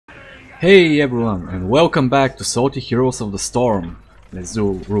Hey everyone, and welcome back to Salty Heroes of the Storm. Let's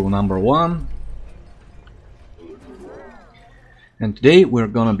do rule number 1. And today we're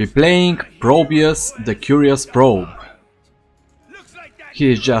gonna be playing Probius the Curious Probe. He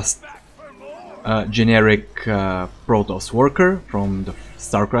is just a generic Protoss worker from the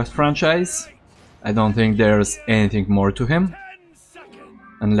StarCraft franchise. I don't think there's anything more to him.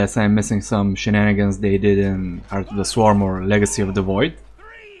 Unless I'm missing some shenanigans they did in Heart of the Swarm or Legacy of the Void.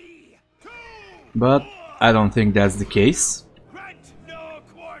 But I don't think that's the case.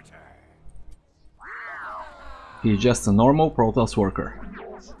 He's just a normal Protoss worker.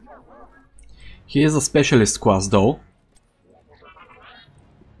 He is a specialist class though.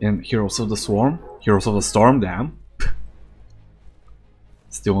 In Heroes of the Storm, damn.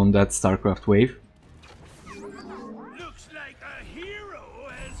 Still on that StarCraft wave. Looks like a hero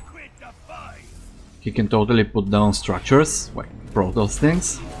has quit the fight. He can totally put down structures, like Protoss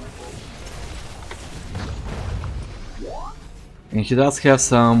things. And he does have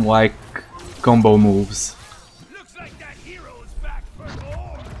some, like, combo moves. Looks like that hero's back for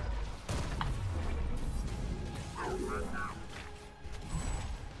more.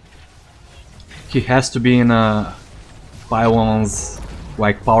 He has to be in a pylon's,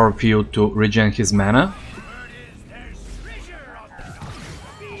 like, power field to regen his mana. Word is there's treasure on the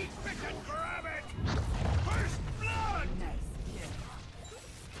top. Be quick and grab it. First blood.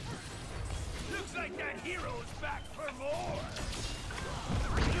 Looks like that hero's back for more.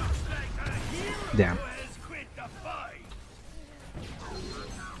 Looks like a hero Damn. has quit the fight.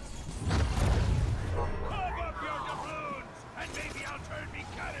 Cover up your doubloons, and maybe I'll turn me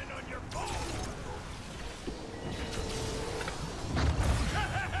cannon on your foe.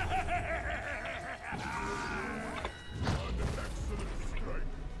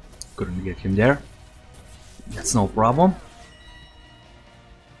 Couldn't get him there. That's no problem.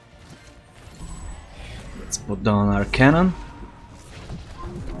 Let's put down our cannon.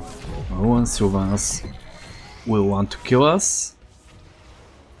 No one Sylvanas will want to kill us.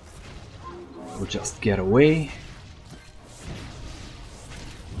 We'll just get away.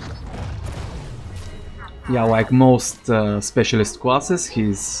 Yeah, like most specialist classes,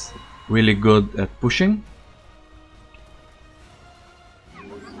 he's really good at pushing.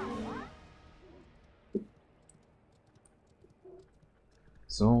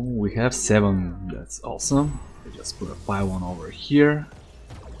 So we have 7, that's awesome. We just put a pylon over here.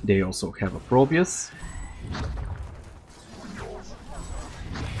 They also have a Probius.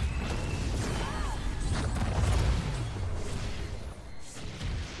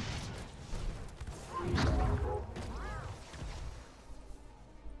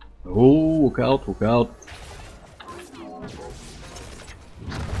 Oh, look out, look out.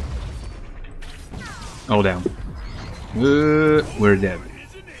 Oh damn. We're dead.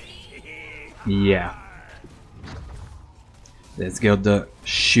 Yeah. Let's get the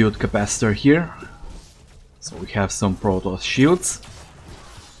shield capacitor here. So we have some Protoss shields.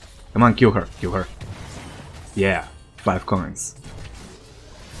 Come on, kill her, kill her. Yeah, 5 coins.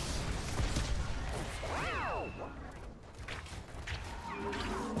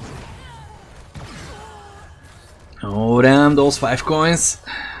 Oh damn, those 5 coins.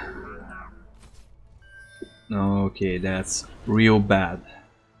 Okay, that's real bad.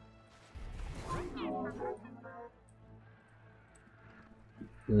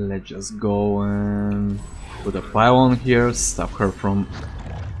 Let's just go and put a pylon here, stop her from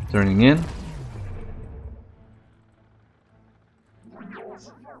turning in.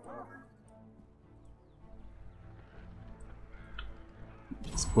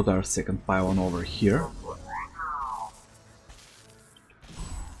 Just put our second pylon over here.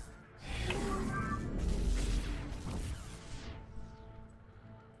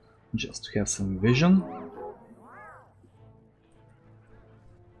 Just to have some vision.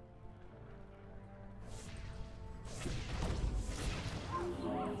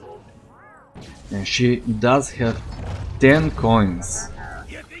 And she does have 10 coins.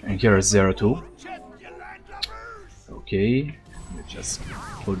 And here is 02. Okay, let's just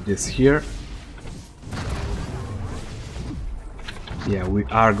put this here. Yeah, we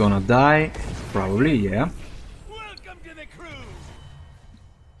are gonna die. Probably, yeah. Welcome to the crew.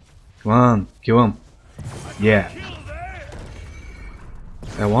 Come on, kill him. Yeah.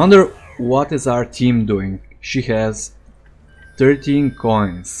 I wonder what is our team doing. She has 13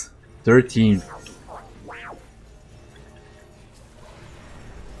 coins. 13.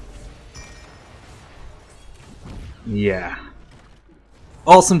 Yeah.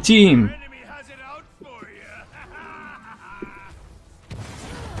 Awesome team! Enemy has it out for you.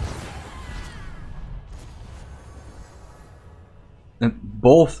 And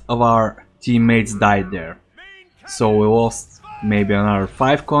both both of our teammates died there. So we lost maybe another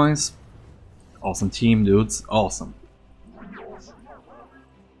 5 coins. Awesome team, dudes. Awesome.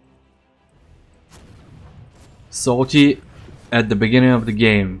 Salty at the beginning of the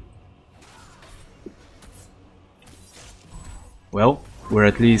game. Well, we're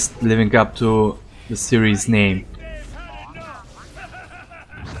at least living up to the series name.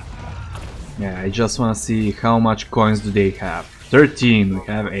 Yeah, I just want to see how much coins do they have. 13, we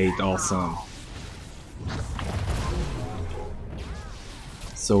have 8, awesome.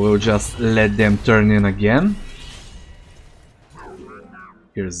 So we'll just let them turn in again.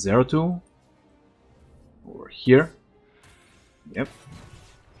 Here's 02. Over here. Yep.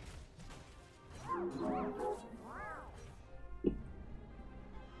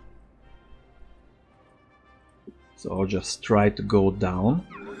 So I'll just try to go down.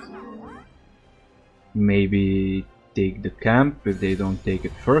 Maybe take the camp if they don't take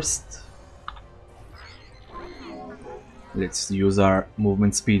it first. Let's use our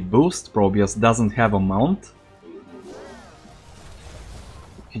movement speed boost. Probius doesn't have a mount.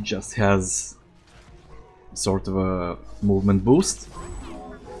 He just has sort of a movement boost.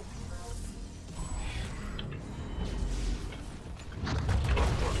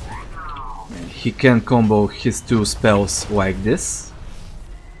 And he can combo his 2 spells like this.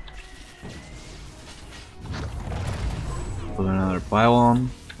 Put another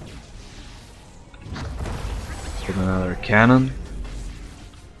pylon. Put another cannon.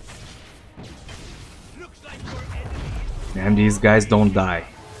 And these guys don't die.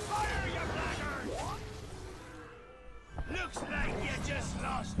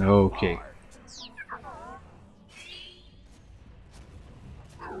 Okay.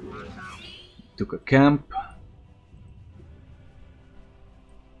 Took a camp.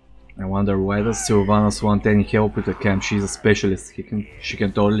 I wonder why does Sylvanas want any help with the camp? She's a specialist. She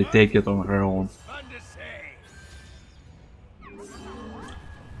can totally take it on her own.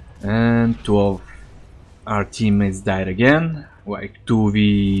 And 2 of our teammates died again. Like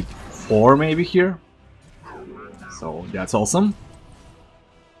 2v4 maybe here. So that's awesome.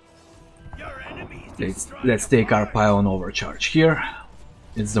 Let's take our pylon overcharge here.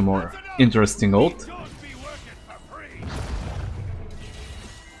 It's the more interesting ult.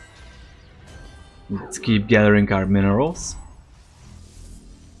 Let's keep gathering our minerals.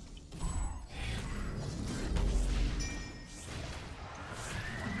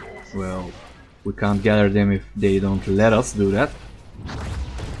 Well, we can't gather them if they don't let us do that.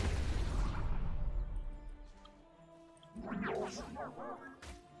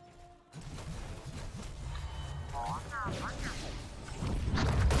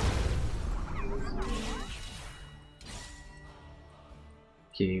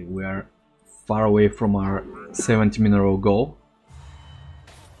 Okay, we are far away from our 70 mineral goal.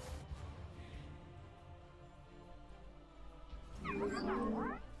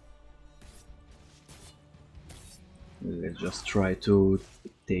 Let's just try to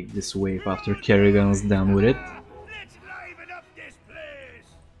take this wave after Kerrigan's done with it.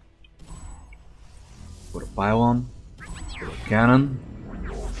 Put a pylon, put a cannon.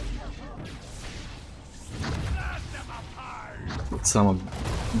 Put some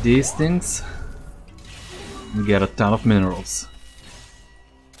of these things. And get a ton of minerals.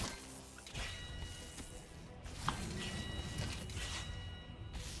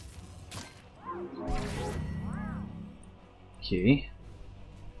 Okay.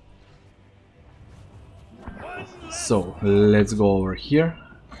 So let's go over here.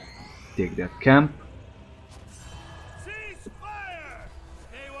 Take that camp.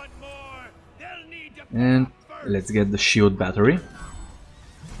 And let's get the shield battery.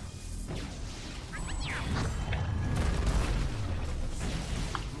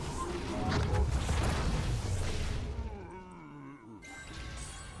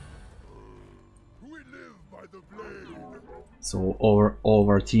 So all of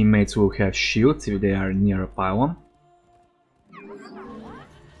our teammates will have shields if they are near a pylon.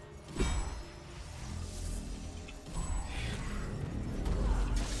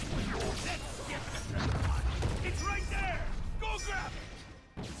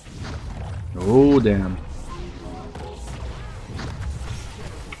 Oh damn.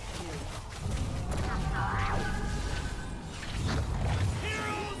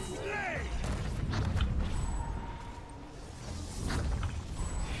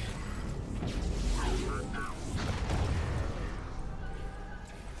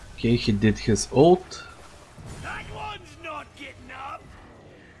 Okay, he did his ult,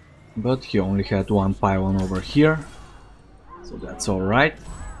 but he only had 1 pylon over here, so that's alright.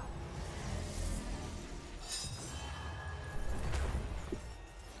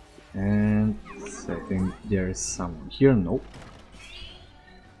 And I think there's someone here. Nope.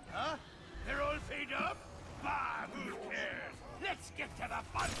 Huh? They're all paid up? Bah, who cares? Let's get to the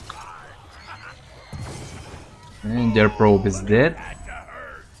fun part. And their probe is dead. Had to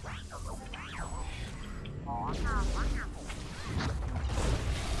hurt.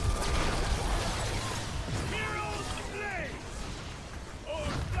 Heroes play.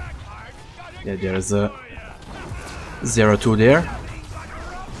 Old Blackheart got a Yeah, gift there's a for ya. 0-2 there.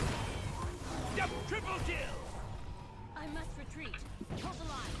 Yup, triple kill. I must retreat. Hold the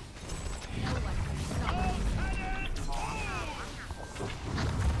line. No one can stop me.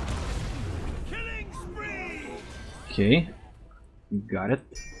 Killing spree. Okay, got it.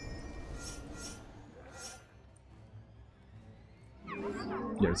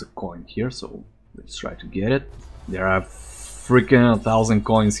 There's a coin here, so let's try to get it. There are freaking 1,000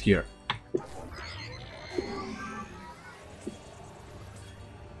 coins here.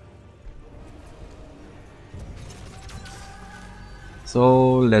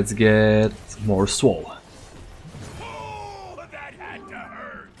 So let's get more swole. Oh, that had to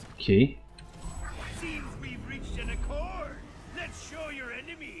hurt. Okay, Seems we've reached an accord. Let's show your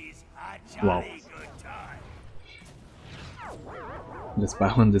enemies a Wow. jolly good time. this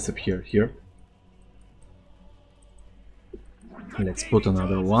Battlenet disappeared here. Let's put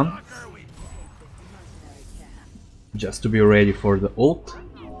another one, just to be ready for the ult.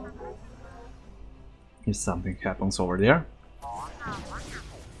 If something happens over there.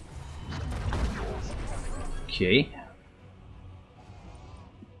 Okay.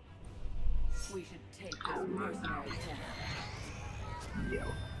 We should take this mercenary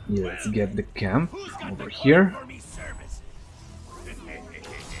down. Yeah, let's get the camp over here. For me service.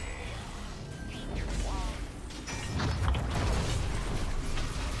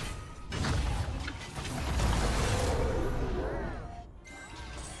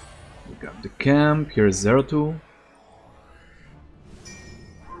 We got the camp. Here's 0-2.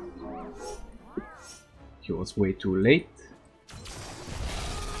 He was way too late.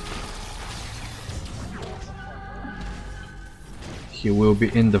 He will be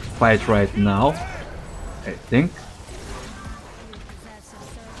in the fight right now, I think.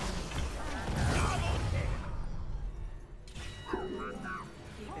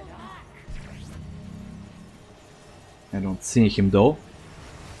 I don't see him though.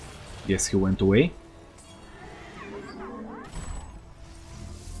 Guess he went away.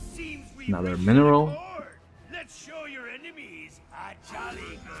 Seems we've Another reached mineral. an accord. Let's show your enemies a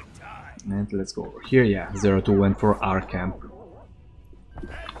jolly good time. And let's go over here. Yeah, 0-2 went for our camp. And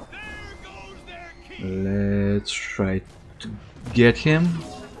there goes their king. Let's try to get him.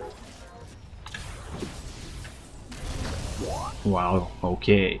 Wow,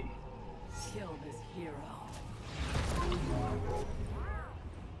 okay. Kill this hero.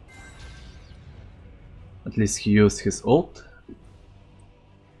 At least he used his ult.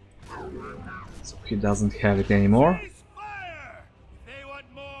 So he doesn't have it anymore. Cease fire. If they want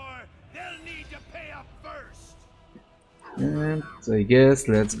more, they'll need to pay up first. And I guess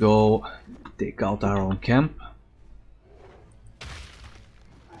let's go take out our own camp.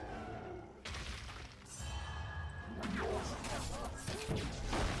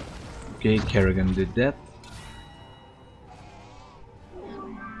 Okay, Kerrigan did that.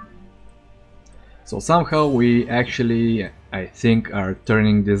 So somehow we actually, I think, are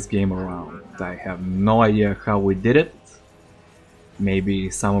turning this game around. I have no idea how we did it. Maybe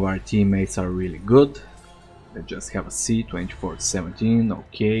some of our teammates are really good. Let's just have a see, 24-17,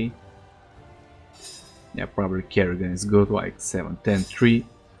 okay. Yeah, probably Kerrigan is good, like 7-10-3.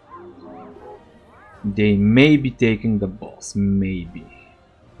 They may be taking the boss, maybe.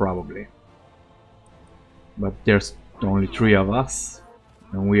 Probably. But there's only 3 of us,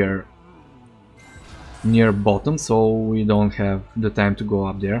 and we are near bottom, so we don't have the time to go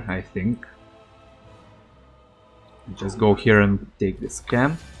up there, I think. Just go here and take this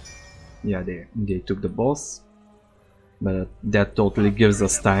camp. Yeah, they took the boss, but that totally gives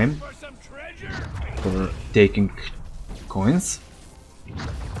us time For some treasure. for taking coins.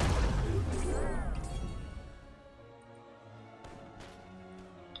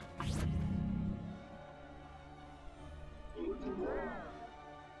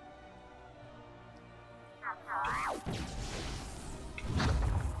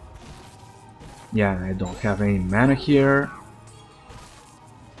 Yeah, I don't have any mana here.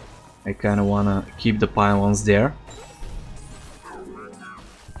 I kinda wanna keep the pylons there.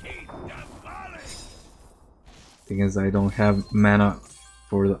 Keep them falling. Thing is, I don't have mana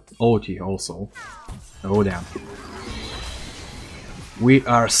for the OT also. Oh damn. We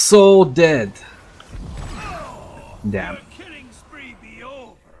are so dead. Damn. The killing spree be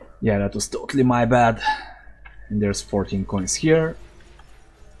over. Yeah, that was totally my bad. And there's 14 coins here.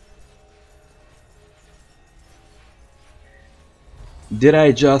 Did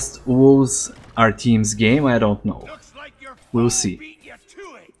I just lose our team's game? I don't know. Looks like your We'll foe see. beat you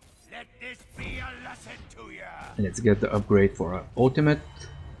to it. Let this be a lesson to you. Let's get the upgrade for our ultimate.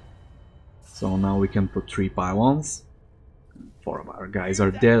 So now we can put 3 pylons. 4 of our guys are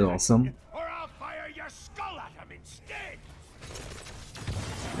dead, awesome. Or I'll fire your skull at him instead.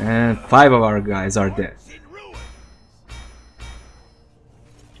 And 5 of our guys are dead. It's in ruin.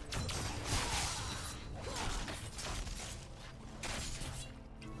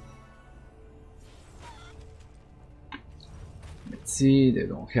 Let's see, they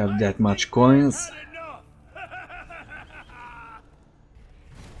don't have that much coins. Not enough.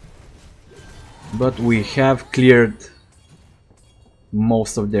 But we have cleared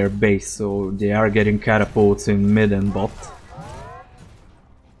most of their base, so they are getting catapults in mid and bot.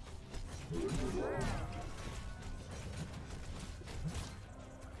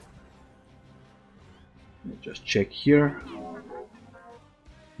 Let's just check here.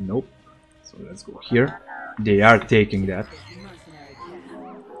 Nope. So let's go here. They are taking that. Mercenary camp.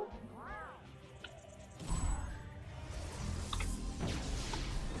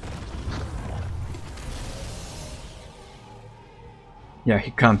 Yeah,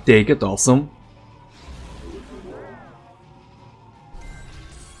 he can't take it, awesome.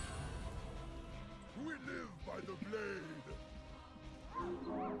 We live by the blade.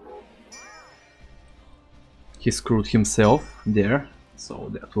 He screwed himself there, so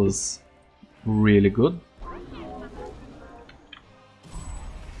that was really good.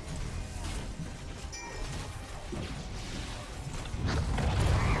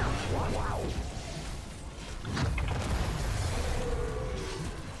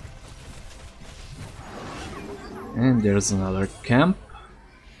 And there's another camp.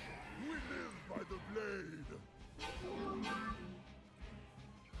 We live by the blade.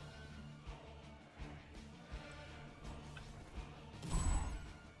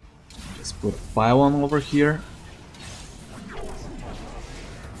 Just put a pylon over here.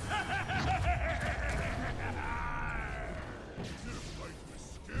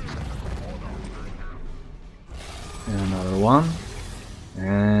 And another one.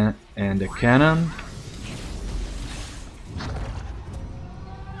 And a cannon.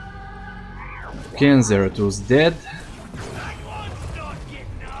 Okay, and Zeratu's dead. That one's not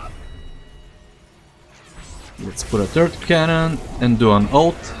getting up. Let's put a third cannon and do an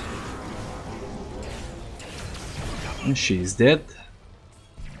ult. And she's dead.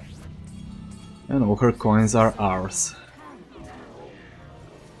 And all her coins are ours.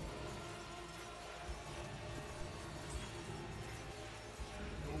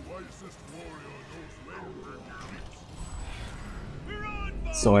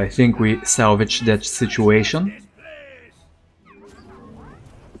 So I think we salvaged that situation. This place.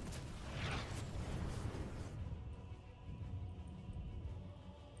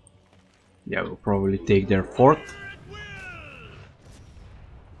 Yeah, we'll probably take their fort.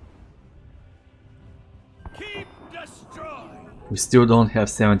 Keep destroying. We still don't have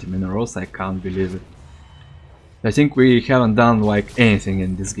 70 minerals, I can't believe it. I think we haven't done like anything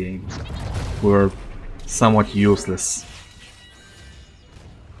in this game. We're somewhat useless.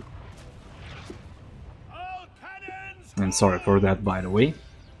 All cannons. I'm sorry for that, by the way,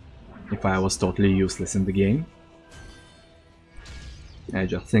 if I was totally useless in the game. I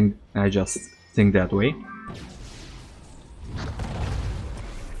just think that way.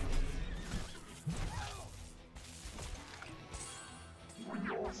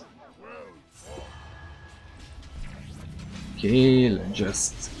 Okay, let's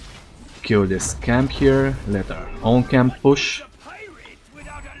just kill this camp here, let our own camp push, Pirates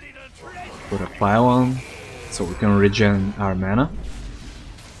without a little treasure. put a pylon so we can regen our mana.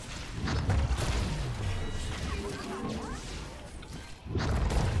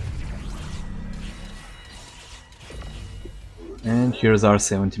 And here's our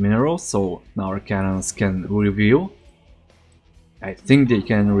 70 minerals, so now our cannons can reveal. I think they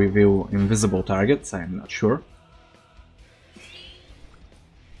can reveal invisible targets, I'm not sure.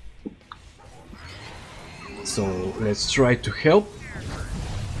 So let's try to help.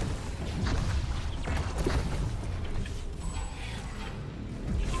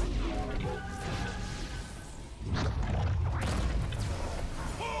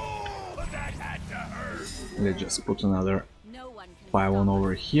 Oh, that had to hurt. Let's just put another No one can pylon stop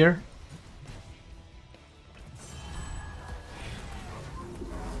over here.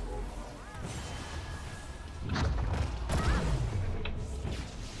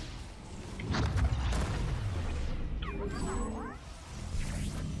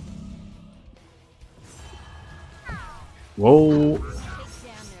 Whoa. Take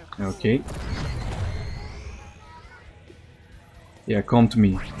down their Okay. Yeah, come to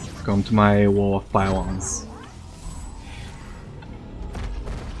me. Come to my wall of pylons.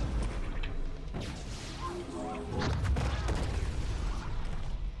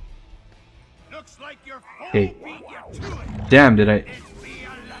 Looks like your foe Hey. beat you to it. Damn, did I... It'll be a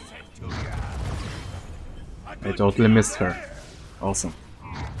lesson to you. A I good totally kill missed her. there. Awesome.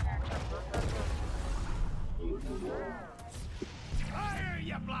 Fire,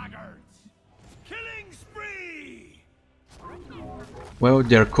 you blackguards! Killing spree! Well,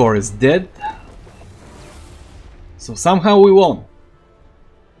 their core is dead. So somehow we won.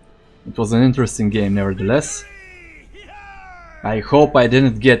 It was an interesting game nevertheless. I hope I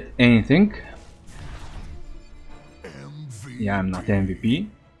didn't get anything. Yeah, I'm not MVP.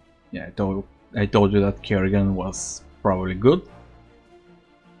 Yeah, I told you that Kerrigan was probably good.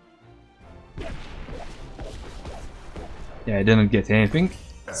 Yeah, I didn't get anything.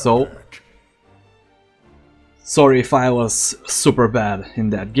 So sorry if I was super bad in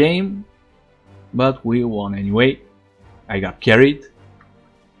that game, but we won anyway. I got carried.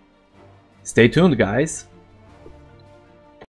 Stay tuned, guys.